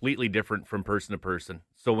be completely different from person to person.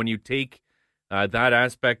 So when you take that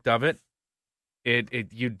aspect of it,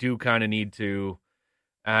 you do kind of need to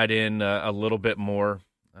add in a little bit more,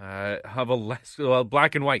 have a less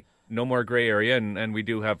black and white, no more gray area, and we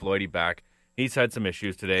do have Lloydie back. He's had some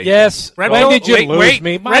issues today. Yes. When did you lose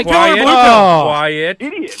me? Red Quiet. Pillar, Blue Pill. Quiet.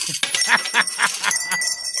 Idiot.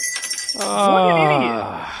 What an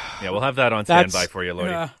idiot. Yeah, we'll have that on standby for you,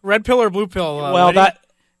 Lloydie. Red Pill or Blue Pill? Well, Lloydie?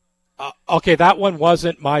 Okay, that one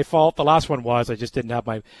wasn't my fault. The last one was. I just didn't have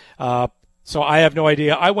my so I have no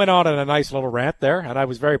idea. I went on a nice little rant there, and I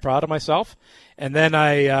was very proud of myself. And then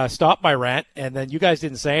I stopped my rant, and then you guys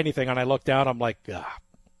didn't say anything, and I looked down. I'm like, yeah.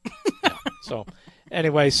 So,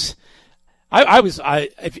 anyways,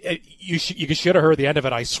 you should have heard the end of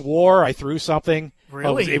it. I swore. I threw something.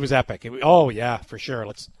 Really? Oh, it was epic. Oh yeah, for sure.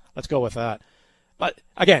 Let's go with that. But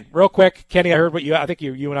again, real quick, Kenny, I heard what I think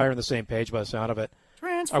you and I are on the same page by the sound of it.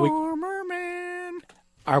 Transformer Man.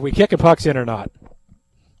 Are we kicking pucks in or not?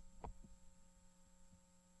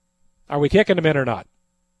 Are we kicking them in or not?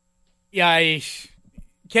 Yeah,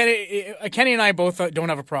 Kenny and I both don't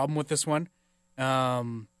have a problem with this one.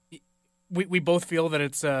 We both feel that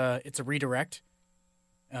it's a redirect.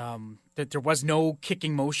 That there was no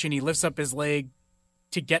kicking motion. He lifts up his leg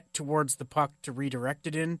to get towards the puck to redirect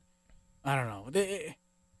it in. I don't know.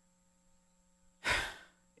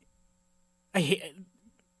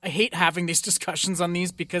 I hate having these discussions on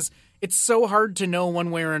these because it's so hard to know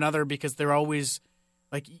one way or another because they're always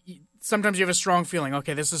like sometimes you have a strong feeling,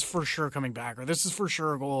 okay, this is for sure coming back or this is for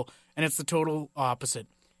sure a goal, and it's the total opposite.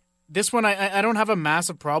 This one I don't have a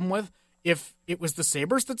massive problem with. If it was the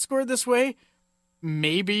Sabres that scored this way,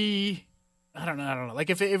 maybe I don't know. Like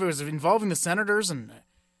if it was involving the Senators and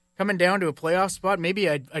coming down to a playoff spot, maybe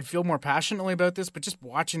I'd feel more passionately about this. But just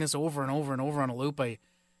watching this over and over and over on a loop, I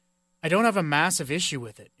don't have a massive issue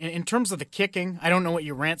with it. In terms of the kicking, I don't know what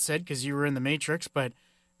your rant said because you were in the Matrix, but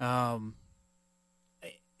I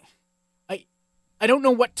don't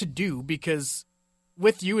know what to do because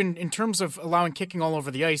with you in terms of allowing kicking all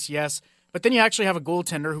over the ice, yes, But then you actually have a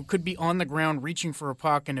goaltender who could be on the ground reaching for a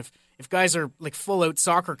puck, and if guys are like full out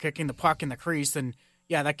soccer kicking the puck in the crease, then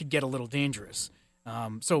yeah, that could get a little dangerous.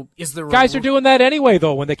 So is there guys are doing that anyway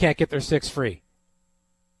though when they can't get their sticks free,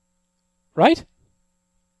 right?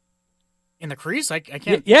 in the crease? I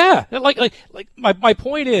can't. Yeah, like my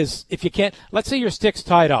point is, if you can't, let's say your stick's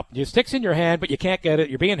tied up, your stick's in your hand, but you can't get it,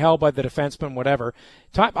 you're being held by the defenseman, whatever.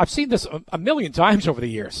 I've seen this a million times over the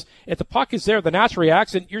years. If the puck is there, the natural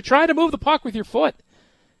reaction, you're trying to move the puck with your foot.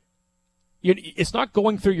 It's not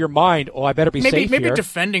going through your mind, oh, I better be safe maybe here.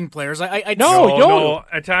 defending players. No,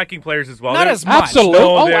 attacking players as well. Not as much.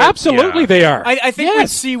 Absolutely they are. I think we'd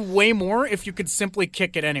see way more if you could simply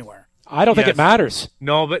kick it anywhere. I don't think it matters.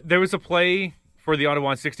 No, but there was a play for the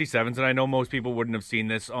Ottawa 67s, and I know most people wouldn't have seen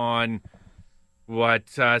this on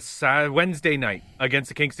Wednesday night against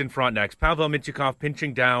the Kingston Frontenacs. Pavel Mintyukov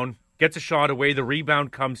pinching down, gets a shot away, the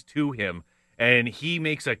rebound comes to him, and he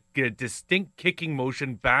makes a distinct kicking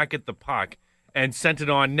motion back at the puck and sent it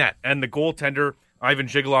on net. And the goaltender, Ivan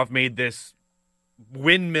Zhigalov, made this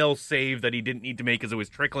windmill save that he didn't need to make as it was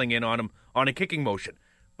trickling in on him on a kicking motion.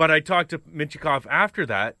 But I talked to Mintyukov after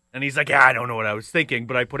that, and he's like, I don't know what I was thinking,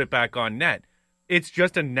 but I put it back on net. It's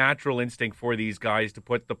just a natural instinct for these guys to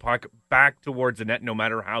put the puck back towards the net no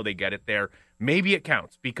matter how they get it there. Maybe it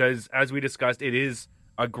counts because, as we discussed, it is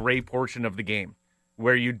a gray portion of the game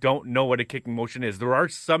where you don't know what a kicking motion is. There are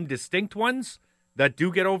some distinct ones that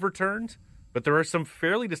do get overturned, but there are some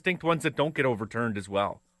fairly distinct ones that don't get overturned as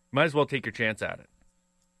well. Might as well take your chance at it.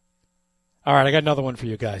 All right, I got another one for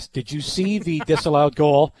you guys. Did you see the disallowed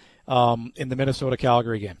goal in the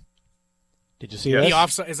Minnesota-Calgary game? Did you see this? The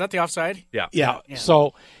offside, is that the offside? Yeah.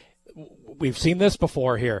 So we've seen this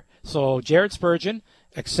before here. So Jared Spurgeon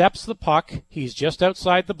accepts the puck. He's just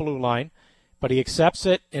outside the blue line, but he accepts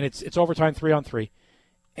it, and it's overtime 3-on-3.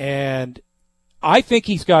 And I think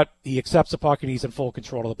he accepts the puck and he's in full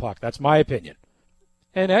control of the puck. That's my opinion.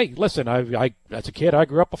 And hey, listen, I as a kid I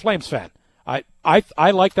grew up a Flames fan.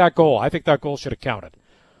 I like that goal. I think that goal should have counted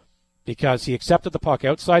because he accepted the puck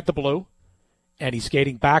outside the blue, and he's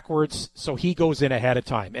skating backwards, so he goes in ahead of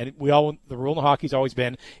time. And the rule in hockey's always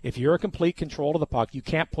been, if you're in complete control of the puck, you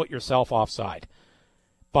can't put yourself offside.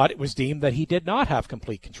 But it was deemed that he did not have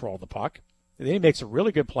complete control of the puck. And then he makes a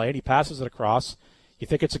really good play, and he passes it across. You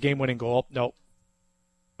think it's a game-winning goal? No.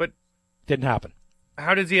 But didn't happen.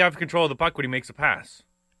 How does he have control of the puck when he makes a pass?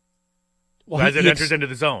 Well, as it enters into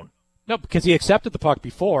the zone? No, because he accepted the puck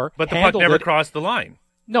before. But the puck never crossed the line.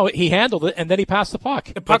 No, he handled it, and then he passed the puck.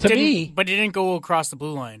 The puck but he didn't go across the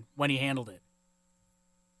blue line when he handled it.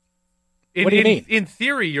 What do you mean? In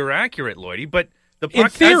theory, you're accurate, Lloydie, but the puck, in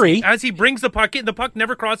theory, as he brings the puck in, the puck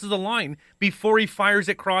never crosses the line before he fires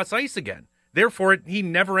it cross ice again. Therefore, he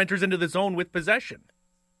never enters into the zone with possession.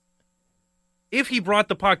 If he brought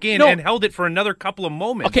the puck in and held it for another couple of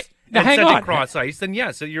moments and sent it cross ice, then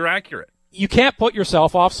yes, you're accurate. You can't put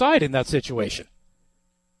yourself offside in that situation.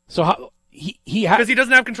 So how because he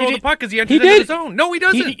doesn't have control of the puck because he enters into the zone. No, he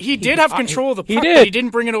doesn't. He did have control of the puck, but he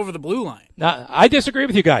didn't bring it over the blue line. No, I disagree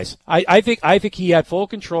with you guys. I think he had full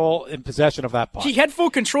control and possession of that puck. He had full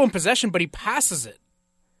control and possession, but he passes it.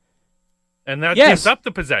 And that gives up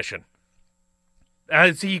the possession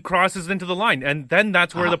as he crosses into the line, and then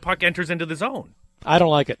that's where the puck enters into the zone. I don't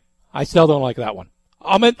like it. I still don't like that one.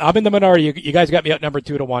 I'm in the minority. You guys got me outnumbered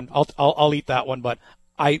 2-1. I'll eat that one, but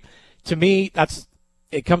to me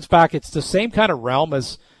it comes back. It's the same kind of realm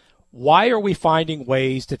as why are we finding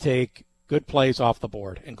ways to take good plays off the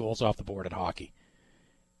board and goals off the board in hockey?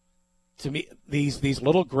 To me, these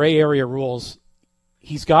little gray area rules.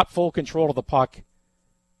 He's got full control of the puck.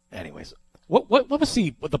 Anyways. What was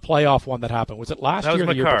the playoff one that happened? Was it last year or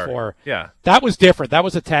the year before? Yeah. That was different. That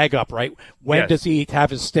was a tag up, right? When does he have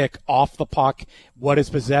his stick off the puck? What is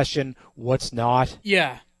possession? What's not?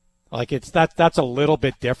 Yeah. Like that's a little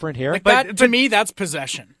bit different here. Like to me, that's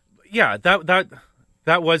possession. Yeah, that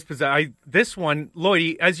was possession. This one,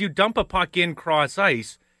 Lloydie, as you dump a puck in cross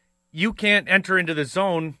ice, you can't enter into the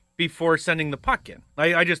zone before sending the puck in.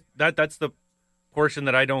 I just that's the portion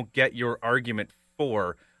that I don't get your argument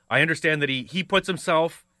for. I understand that he puts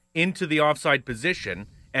himself into the offside position,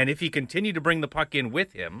 and if he continued to bring the puck in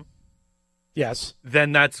with him, yes,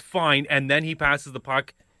 then that's fine, and then he passes the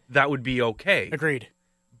puck, that would be okay. Agreed.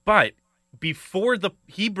 But before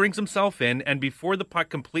he brings himself in, and before the puck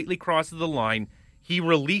completely crosses the line, he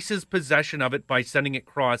releases possession of it by sending it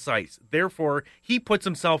cross ice. Therefore, he puts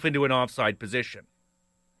himself into an offside position.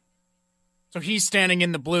 So he's standing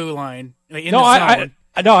in the blue line, the zone.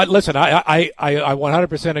 No, listen, I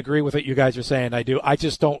 100% agree with what you guys are saying. I do. I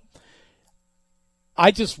just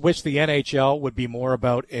wish the NHL would be more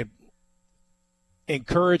about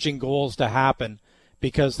encouraging goals to happen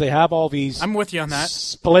because they have all these I'm with you on that.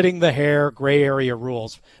 splitting the hair, gray area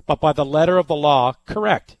rules. But by the letter of the law,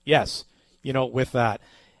 correct, yes, with that.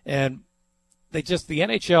 And the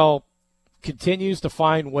NHL continues to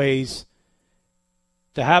find ways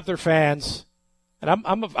to have their fans, and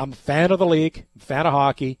I'm a fan of the league, I'm a fan of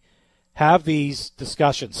hockey, have these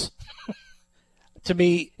discussions. To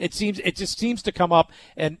me, it just seems to come up,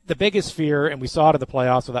 and the biggest fear, and we saw it in the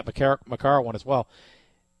playoffs with that Makar one as well,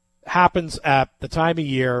 happens at the time of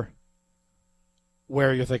year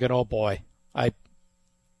where you're thinking, oh boy, I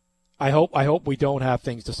hope we don't have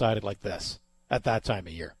things decided like this at that time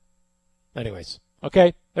of year. Anyways,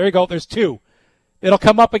 okay, there you go. There's 2. It'll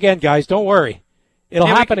come up again, guys. Don't worry. It'll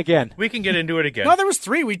happen again. We can get into it again. No, there was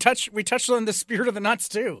 3. We touched on the spirit of the nuts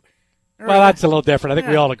too. Well, that's a little different. I think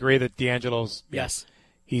we all agree that D'Angelo's, yes,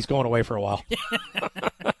 he's going away for a while.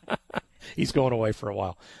 He's going away for a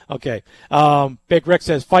while. Okay. Big Rick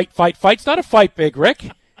says, fight. It's not a fight, Big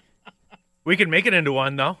Rick. We can make it into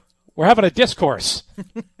one, though. We're having a discourse.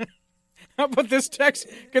 How about this text?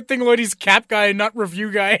 Good thing Lloydie's cap guy and not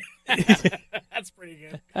review guy. That's pretty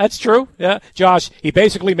good. That's true. Yeah. Josh, he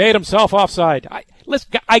basically made himself offside.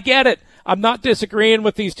 I get it. I'm not disagreeing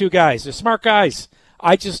with these 2 guys. They're smart guys.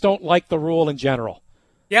 I just don't like the rule in general.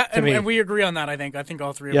 Yeah, and we agree on that, I think. I think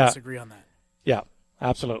all 3 of us agree on that. Yeah,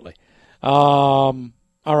 absolutely. All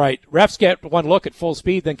right. Refs get one look at full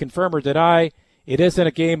speed, then confirm or deny. It isn't a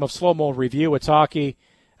game of slow-mo review. It's hockey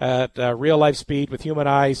at real-life speed with human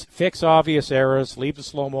eyes. Fix obvious errors. Leave the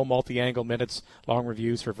slow-mo multi-angle minutes, long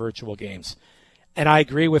reviews for virtual games. And I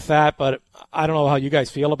agree with that, but I don't know how you guys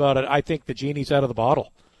feel about it. I think the genie's out of the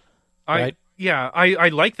bottle. Right? I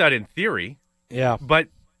like that in theory. Yeah. But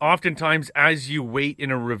oftentimes as you wait in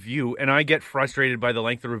a review, and I get frustrated by the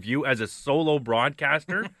length of review as a solo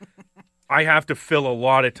broadcaster, I have to fill a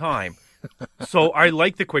lot of time. So I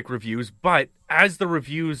like the quick reviews, but as the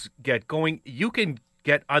reviews get going, you can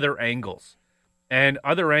get other angles. And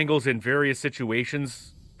other angles in various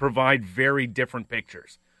situations provide very different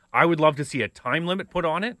pictures. I would love to see a time limit put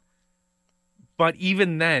on it, but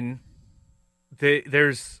even then,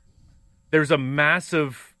 there's a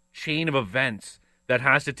massive chain of events that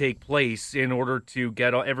has to take place in order to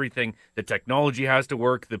get everything. The technology has to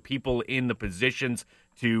work. The people in the positions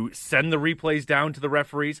to send the replays down to the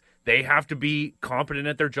referees, they have to be competent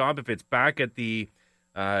at their job. If it's back at the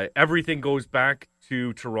everything goes back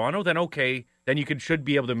to Toronto, then okay, then you should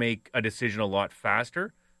be able to make a decision a lot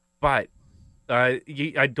faster. But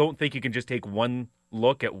I don't think you can just take one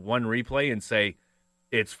look at one replay and say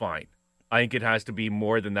it's fine. I think it has to be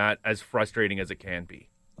more than that, as frustrating as it can be.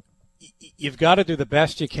 You've got to do the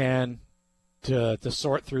best you can to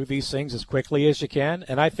sort through these things as quickly as you can,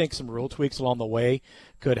 and I think some rule tweaks along the way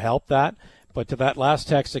could help that. But to that last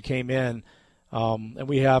text that came in, and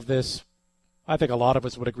we have this, I think a lot of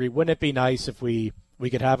us would agree, wouldn't it be nice if we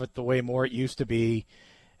could have it the way more it used to be,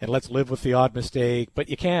 and let's live with the odd mistake? But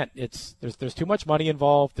you can't. There's too much money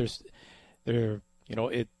involved. The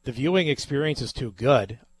viewing experience is too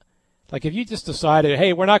good. Like if you just decided,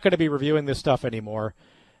 hey, we're not going to be reviewing this stuff anymore,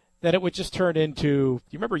 then it would just turn into,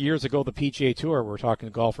 you remember years ago the PGA Tour, we were talking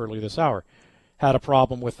golf earlier this hour, had a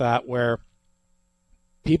problem with that where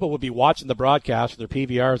people would be watching the broadcast with their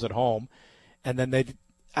PVRs at home, and then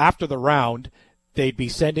after the round, they'd be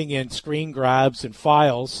sending in screen grabs and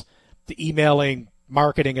files to emailing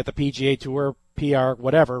marketing at the PGA Tour, PR,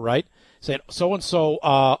 whatever, right? Saying, so-and-so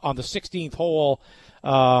on the 16th hole,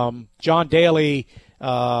 John Daly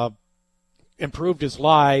improved his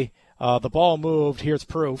lie, the ball moved, here's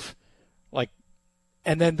proof.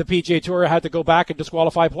 And then the PGA Tour had to go back and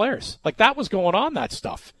disqualify players. That was going on, that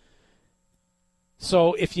stuff.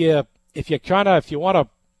 So if you want to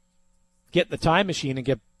get in the time machine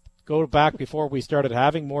and go back before we started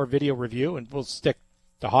having more video review, and we'll stick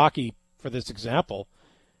to hockey for this example,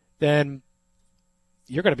 then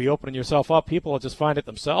you're going to be opening yourself up. People will just find it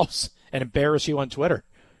themselves and embarrass you on Twitter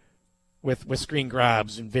with screen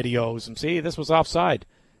grabs and videos and see, this was offside.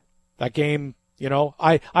 That game,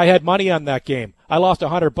 I had money on that game. I lost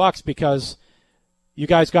 $100 because you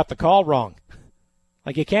guys got the call wrong.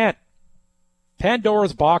 You can't.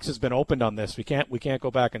 Pandora's box has been opened on this. We can't go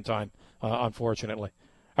back in time, unfortunately.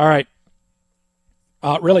 All right.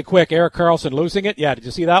 Really quick, Erik Karlsson losing it. Yeah, did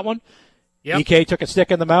you see that one? Yep. EK took a stick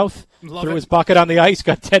in the mouth, threw his bucket on the ice,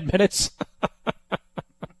 got 10 minutes.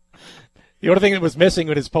 The only thing that was missing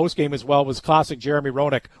in his postgame as well was classic Jeremy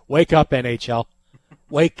Roenick. Wake up, NHL.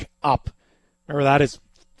 Wake up. Remember that? His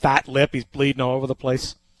fat lip. He's bleeding all over the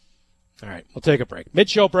place. All right, we'll take a break.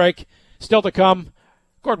 Mid-show break. Still to come.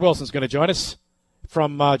 Gord Wilson's going to join us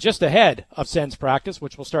from just ahead of Sens practice,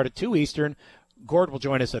 which will start at 2 Eastern. Gord will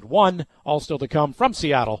join us at 1, all still to come from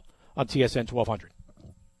Seattle on TSN 1200.